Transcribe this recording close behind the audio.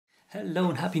Hello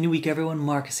and happy new week everyone,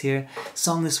 Markus here.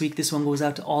 Song this week, this one goes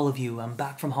out to all of you. I'm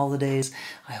back from holidays.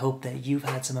 I hope that you've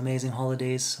had some amazing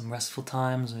holidays, some restful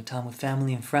times, a time with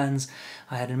family and friends.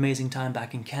 I had an amazing time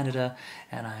back in Canada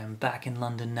and I'm back in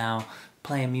London now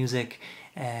playing music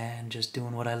and just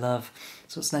doing what I love.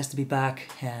 So it's nice to be back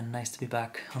and nice to be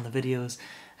back on the videos.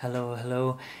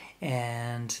 Hello.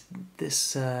 And this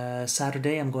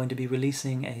Saturday I'm going to be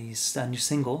releasing a new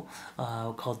single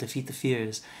called Defeat the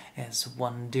Fears. It's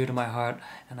one dear to my heart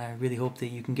and I really hope that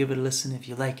you can give it a listen. If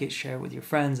you like it, share it with your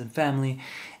friends and family,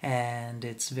 and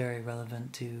it's very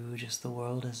relevant to just the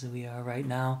world as we are right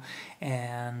now,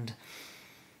 and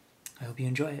I hope you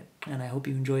enjoy it, and I hope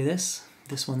you enjoy this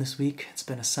one this week. It's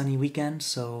been a sunny weekend,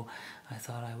 so I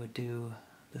thought I would do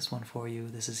this one for you.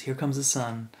 This is Here Comes the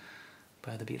Sun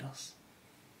by the Beatles.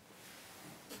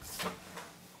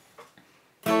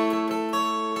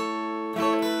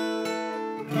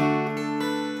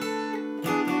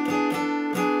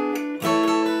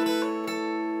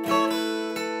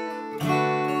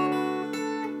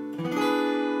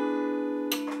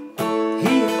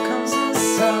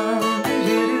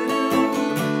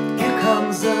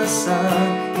 The sun,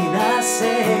 and I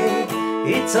say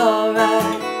it's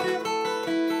alright.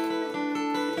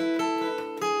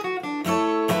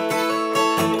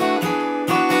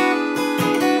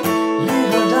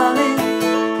 Little darling,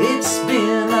 it's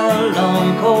been a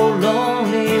long, cold,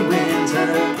 lonely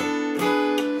winter.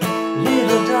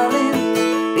 Little darling,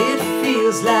 it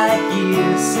feels like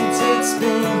years since it's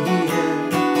been here.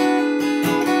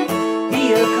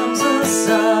 Here comes the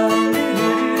sun,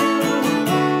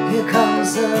 here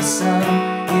comes the sun,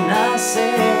 and I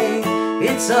say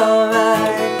it's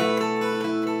alright.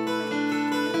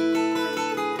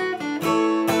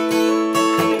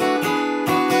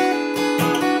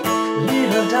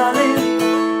 Little darling,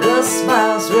 the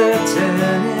smiles were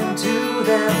turning to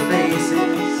their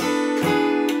faces.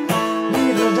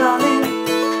 Little darling,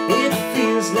 it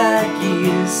feels like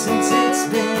years since it's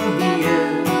been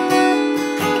here.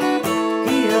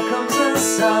 Here comes the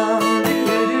sun,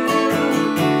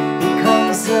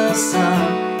 the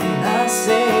sun, and I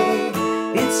say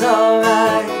it's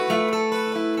alright.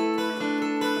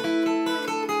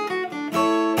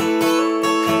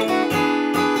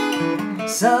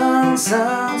 Sun,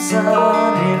 sun,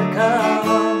 sun, here it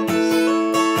comes.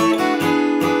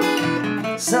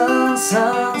 Sun,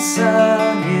 sun,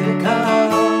 sun, here it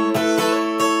comes.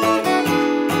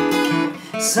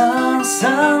 Sun,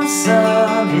 sun,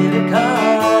 sun, here it comes.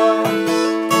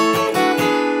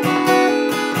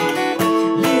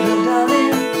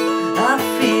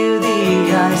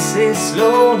 Ice is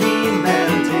slowly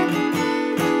melting.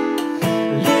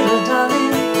 Little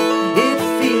darling, it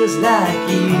feels like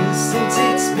years since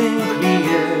it's been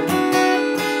clear.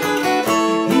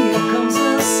 Here comes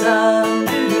the sun,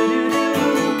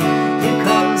 here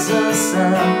comes the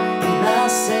sun, and I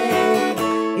say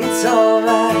it's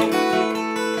alright.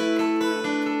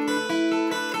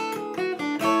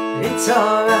 It's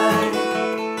alright.